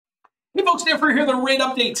Hey folks, Dan Frio here, the rate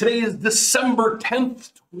update. Today is December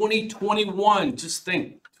 10th, 2021. Just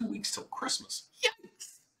think, 2 weeks till Christmas.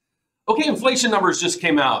 Yikes. Okay, inflation numbers just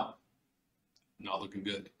came out. Not looking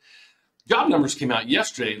good. Job numbers came out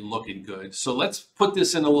yesterday, looking good. So let's put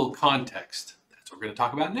this in a little context. That's what we're going to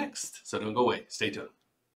talk about next. So don't go away. Stay tuned.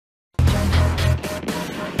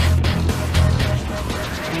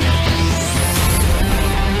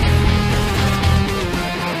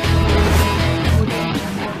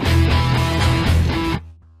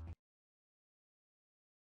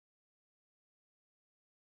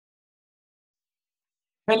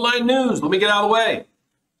 Headline news, let me get out of the way.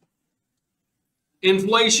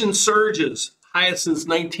 Inflation surges, highest since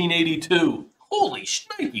 1982. Holy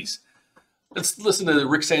shnikes. Let's listen to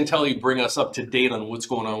Rick Santelli bring us up to date on what's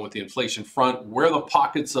going on with the inflation front, where the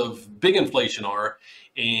pockets of big inflation are,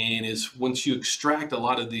 and is once you extract a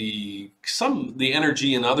lot of the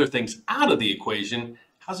energy and other things out of the equation,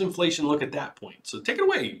 how's inflation look at that point? So take it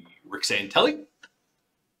away, Rick Santelli.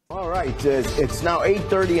 All right, it's now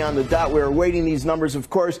 8:30 on the dot. We're awaiting these numbers, of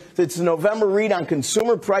course. It's the November read on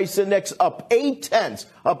Consumer Price Index, up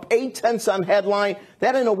 0.8 on headline.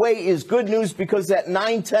 That, in a way, is good news because that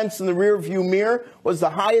 0.9 in the rearview mirror was the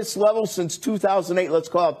highest level since 2008. Let's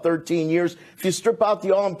call it 13 years. If you strip out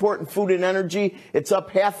the all-important food and energy, it's up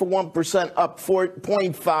 0.5%, up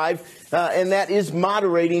 4.5, and that is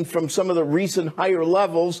moderating from some of the recent higher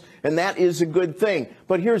levels, and that is a good thing.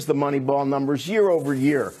 But here's the Moneyball numbers year over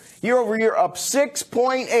year. Year over year, up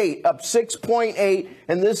 6.8,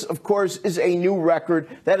 and this, of course, is a new record.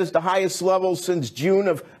 That is the highest level since June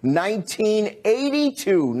of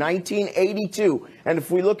 1982. And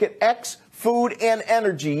if we look at food and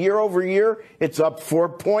energy year over year, it's up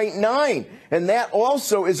 4.9. And that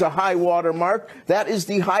also is a high water mark. That is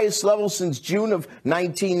the highest level since June of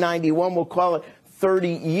 1991. We'll call it 30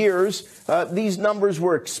 years. These numbers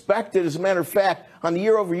were expected. As a matter of fact, on the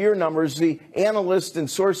year-over-year numbers, the analysts and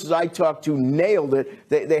sources I talked to nailed it.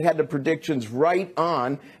 They had the predictions right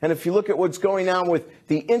on. And if you look at what's going on with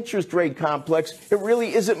the interest rate complex, it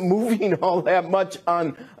really isn't moving all that much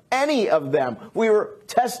on any of them. We were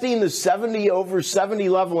testing the 70 over 70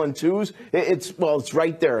 level in twos. It's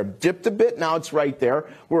right there. It dipped a bit. Now it's right there.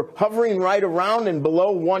 We're hovering right around and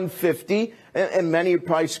below 150. And many are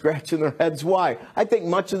probably scratching their heads why. I think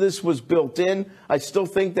much of this was built in. I still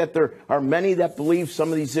think that there are many that believe some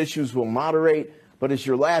of these issues will moderate. But as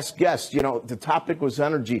your last guest, the topic was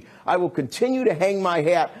energy. I will continue to hang my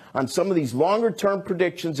hat on some of these longer-term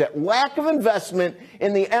predictions that lack of investment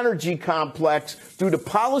in the energy complex due to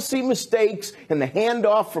policy mistakes and the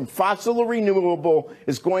handoff from fossil to renewable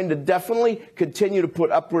is going to definitely continue to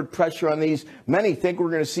put upward pressure on these. Many think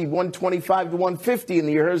we're going to see 125 to 150 in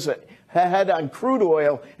the years ahead on crude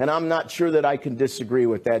oil, and I'm not sure that I can disagree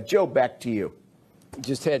with that. Joe, back to you.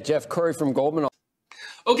 Just had Jeff Curry from Goldman.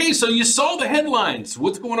 Okay, so you saw the headlines.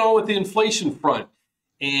 What's going on with the inflation front?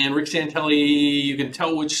 And Rick Santelli, you can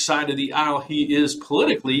tell which side of the aisle he is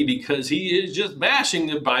politically because he is just bashing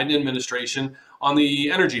the Biden administration on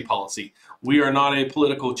the energy policy. We are not a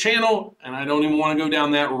political channel, and I don't even want to go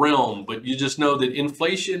down that realm, but you just know that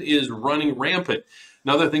inflation is running rampant.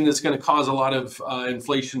 Another thing that's going to cause a lot of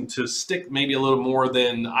inflation to stick maybe a little more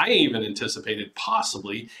than I even anticipated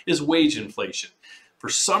possibly is wage inflation. For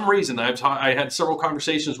some reason, I had several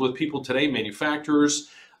conversations with people today, manufacturers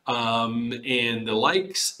and the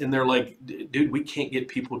likes, and they're like, dude, we can't get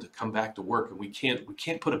people to come back to work, and we can't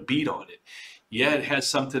put a beat on it. Yeah, it has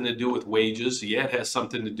something to do with wages. Yeah, it has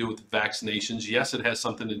something to do with vaccinations. Yes, it has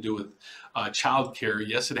something to do with childcare.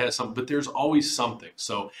 Yes, it has something, but there's always something.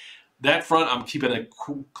 So that front, I'm keeping a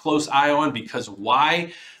close eye on because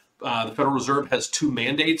why? The Federal Reserve has two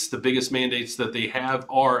mandates. The biggest mandates that they have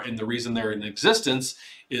are, and the reason they're in existence,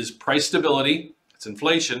 is price stability, it's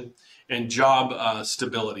inflation, and job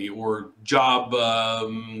stability or job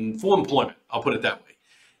full employment. I'll put it that way.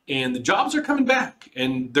 And the jobs are coming back,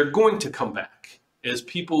 and they're going to come back as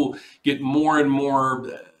people get more and more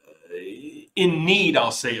in need,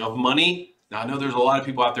 I'll say, of money. Now, I know there's a lot of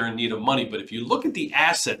people out there in need of money, but if you look at the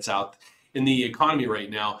assets out in the economy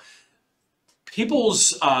right now,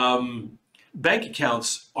 people's bank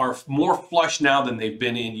accounts are more flush now than they've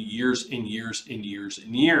been in years and years and years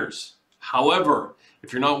and years. However,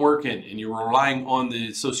 if you're not working and you're relying on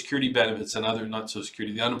the Social Security benefits and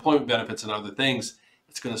the unemployment benefits and other things,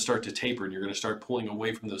 it's going to start to taper and you're going to start pulling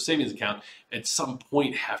away from those savings accounts. At some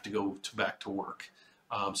point, have to go back to work.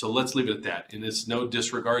 So let's leave it at that. And it's no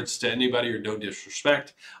disregards to anybody or no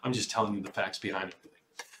disrespect. I'm just telling you the facts behind it.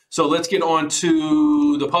 So let's get on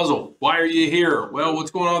to the puzzle. Why are you here? Well,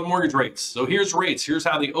 what's going on with mortgage rates? So here's rates. Here's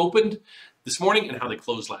how they opened. this morning and how they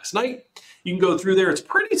closed last night. You can go through there. It's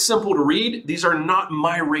pretty simple to read. These are not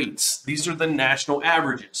my rates. These are the national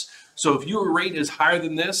averages. So if your rate is higher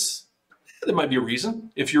than this, there might be a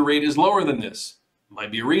reason. If your rate is lower than this,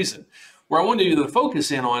 might be a reason. Where I want you to focus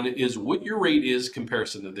in on is what your rate is in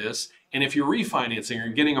comparison to this. And if you're refinancing or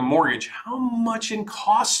getting a mortgage, how much in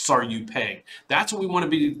costs are you paying? That's what we want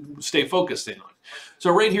to stay focused in on.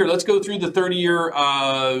 So right here, let's go through the 30-year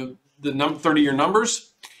 30-year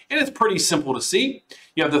numbers. And it's pretty simple to see.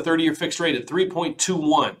 You have the 30-year fixed rate at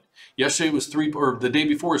 3.21. Yesterday was the day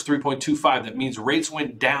before was 3.25. That means rates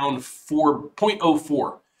went down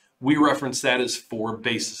 4.04. We reference that as 4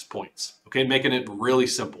 basis points. Okay, making it really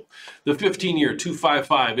simple. The 15-year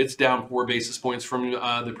 2.55, it's down 4 basis points from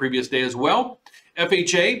the previous day as well.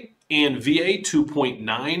 FHA and VA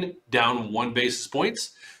 2.9, down 1 basis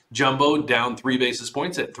points. Jumbo down 3 basis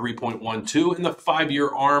points at 3.12, and the 5-year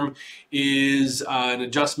ARM is an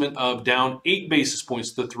adjustment of down 8 basis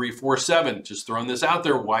points to 3.47. Just throwing this out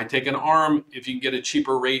there. Why take an ARM if you can get a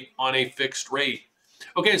cheaper rate on a fixed rate?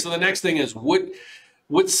 Okay, so the next thing is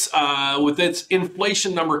what's with its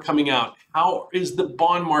inflation number coming out? How is the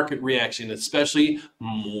bond market reaction, especially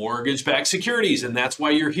mortgage-backed securities? And that's why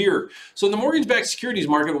you're here. So in the mortgage-backed securities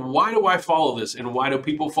market, why do I follow this, and why do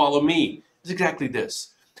people follow me? It's exactly this.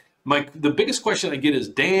 The biggest question I get is,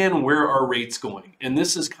 Dan, where are rates going? And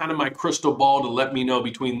this is kind of my crystal ball to let me know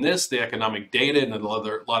between this, the economic data, and a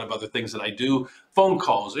lot of other things that I do, phone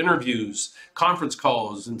calls, interviews, conference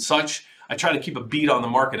calls, and such. I try to keep a beat on the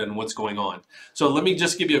market and what's going on. So let me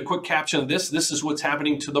just give you a quick caption of this. This is what's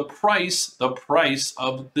happening to the price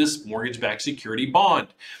of this mortgage-backed security bond.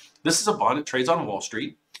 This is a bond that trades on Wall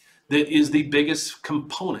Street that is the biggest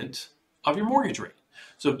component of your mortgage rate.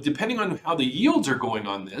 So depending on how the yields are going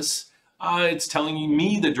on this, it's telling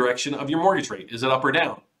me the direction of your mortgage rate. Is it up or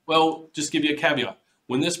down? Well, just give you a caveat.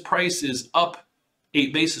 When this price is up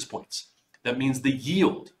 8 basis points, that means the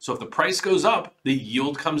yield. So if the price goes up, the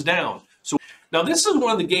yield comes down. So now this is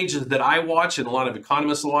one of the gauges that I watch and a lot of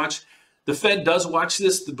economists watch. The Fed does watch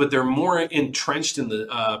this, but they're more entrenched in the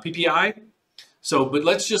PPI. So, but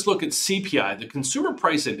let's just look at CPI, the Consumer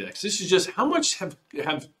Price Index. This is just how much have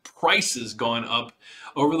prices gone up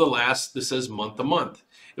over the last, this says month to month.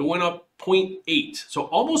 It went up 0.8, so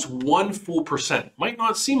almost 1 full percent. Might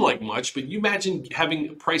not seem like much, but you imagine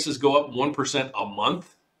having prices go up 1% a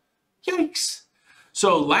month? Yikes.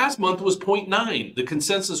 So last month was 0.9. The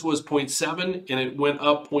consensus was 0.7, and it went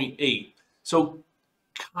up 0.8. So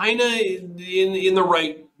kind of in the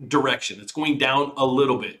right direction. It's going down a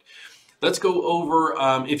little bit. Let's go over,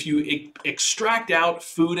 if you extract out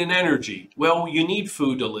food and energy. Well, you need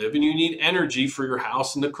food to live, and you need energy for your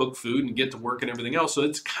house and to cook food and get to work and everything else. So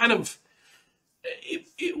it's kind of,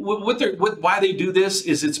 why they do this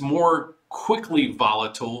is it's more quickly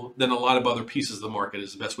volatile than a lot of other pieces of the market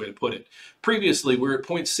is the best way to put it. Previously, we were at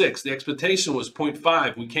 0.6. The expectation was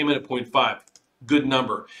 0.5. We came in at 0.5. Good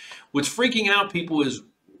number. What's freaking out people is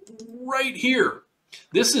right here.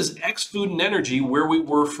 This is X food and energy where we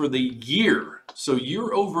were for the year. So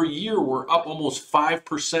year over year, we're up almost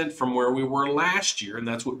 5% from where we were last year. And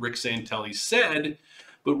that's what Rick Santelli said.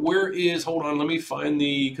 But where is, hold on, let me find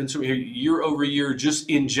the consumer here. Year over year, just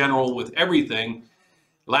in general with everything.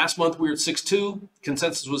 Last month we were at 6.2.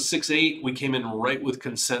 Consensus was 6.8. We came in right with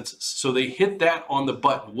consensus. So they hit that on the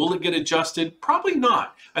button. Will it get adjusted? Probably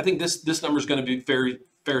not. I think this number is going to be very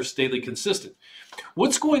stately consistent.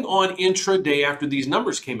 What's going on intraday after these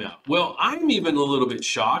numbers came out? Well, I'm even a little bit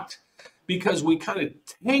shocked because we kind of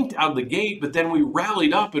tanked out of the gate, but then we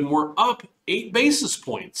rallied up and we're up 8 basis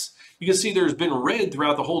points. You can see there's been red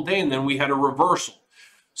throughout the whole day, and then we had a reversal.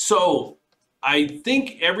 So I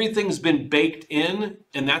think everything's been baked in,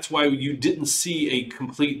 and that's why you didn't see a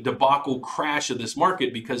complete debacle crash of this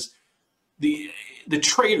market, because the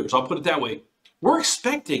traders, I'll put it that way, we were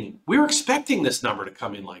expecting this number to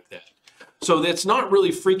come in like that. So that's not really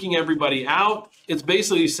freaking everybody out. It's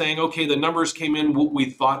basically saying, okay, the numbers came in what we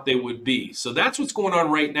thought they would be. So that's what's going on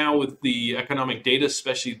right now with the economic data,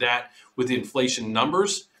 especially that with the inflation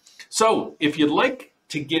numbers. So if you'd like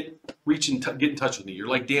to get in touch with me, you're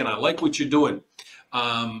like, Dan, I like what you're doing.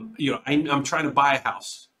 I'm trying to buy a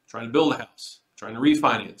house, trying to build a house, trying to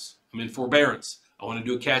refinance. I'm in forbearance. I want to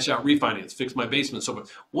do a cash out refinance, fix my basement. So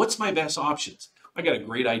what's my best options? I got a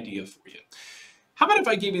great idea for you. How about if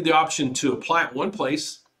I gave you the option to apply at one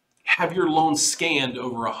place, have your loan scanned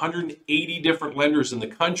over 180 different lenders in the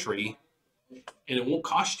country, and it won't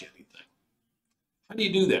cost you anything? How do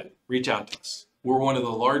you do that? Reach out to us. We're one of the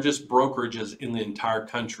largest brokerages in the entire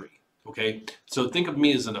country. Okay, so think of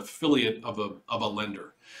me as an affiliate of a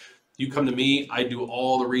lender. You come to me, I do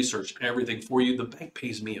all the research, everything for you. The bank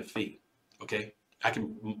pays me a fee. Okay, I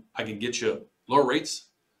can get you lower rates,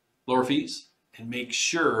 lower fees, and make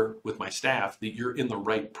sure with my staff that you're in the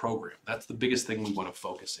right program. That's the biggest thing we want to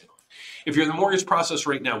focus in on. If you're in the mortgage process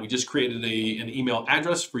right now, we just created an email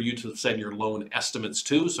address for you to send your loan estimates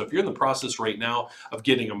to. So if you're in the process right now of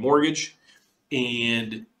getting a mortgage,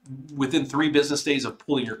 and within 3 business days of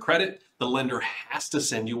pulling your credit, the lender has to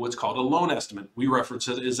send you what's called a loan estimate. We reference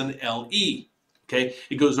it as an LE. Okay,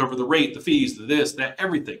 it goes over the rate, the fees, the this, that,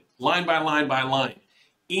 everything, line by line by line.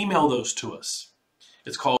 Email those to us.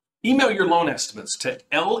 It's called email your loan estimates to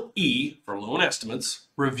LE for loan estimates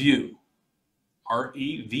review,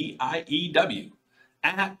 REVIEW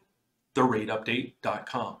at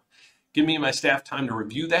therateupdate.com. Give me and my staff time to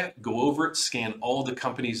review that, go over it, scan all the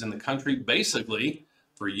companies in the country, basically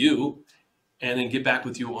for you, and then get back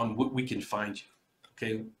with you on what we can find you.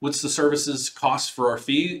 Okay, what's the services cost for our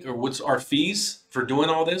fee, or what's our fees for doing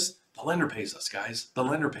all this? The lender pays us, guys. The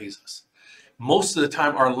lender pays us. Most of the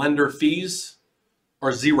time, our lender fees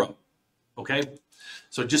are 0. Okay,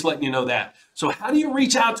 so just letting you know that. So how do you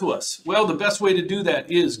reach out to us? Well, the best way to do that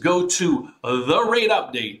is go to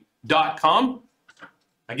therateupdate.com.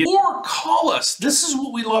 Or call us. This is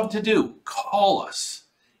what we love to do. Call us.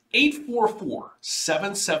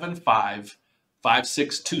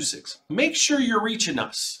 844-775-5626. Make sure you're reaching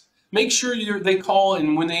us. Make sure they call,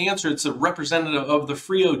 and when they answer, it's a representative of the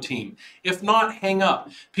Frio team. If not, hang up.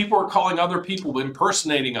 People are calling other people,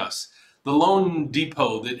 impersonating us. The Loan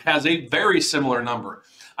Depot that has a very similar number.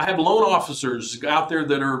 I have loan officers out there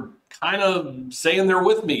that are kind of saying they're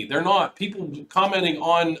with me. They're not. People commenting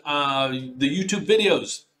on the YouTube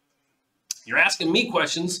videos. You're asking me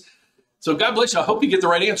questions. So God bless you. I hope you get the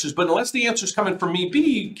right answers. But unless the answer's coming from me,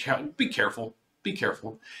 be careful. Be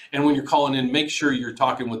careful. And when you're calling in, make sure you're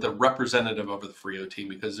talking with a representative of the Frio team,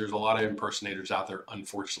 because there's a lot of impersonators out there,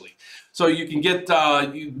 unfortunately. So you can get,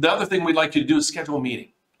 the other thing we'd like you to do is schedule a meeting.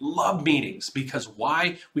 Love meetings, because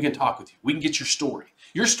why? We can talk with you. We can get your story.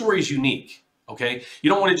 Your story is unique. Okay, you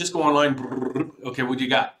don't want to just go online. Okay, what do you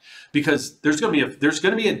got? Because there's going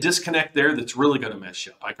to be a disconnect there that's really going to mess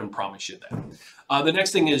you up. I can promise you that. The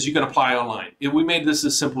next thing is you can apply online. We made this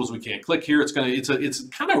as simple as we can. Click here. It's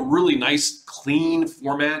kind of really nice, clean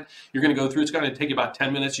format. You're going to go through. It's going to take you about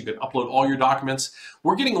 10 minutes. You can upload all your documents.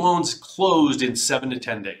 We're getting loans closed in 7 to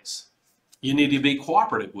 10 days. You need to be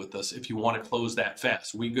cooperative with us if you want to close that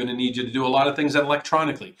fast. We're going to need you to do a lot of things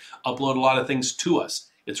electronically, upload a lot of things to us.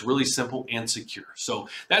 It's really simple and secure. So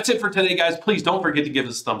that's it for today, guys. Please don't forget to give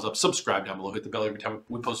us a thumbs up. Subscribe down below. Hit the bell every time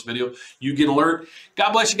we post a video. You get an alert.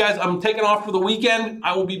 God bless you guys. I'm taking off for the weekend.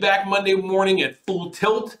 I will be back Monday morning at full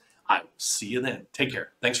tilt. I will see you then. Take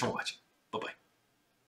care. Thanks for watching.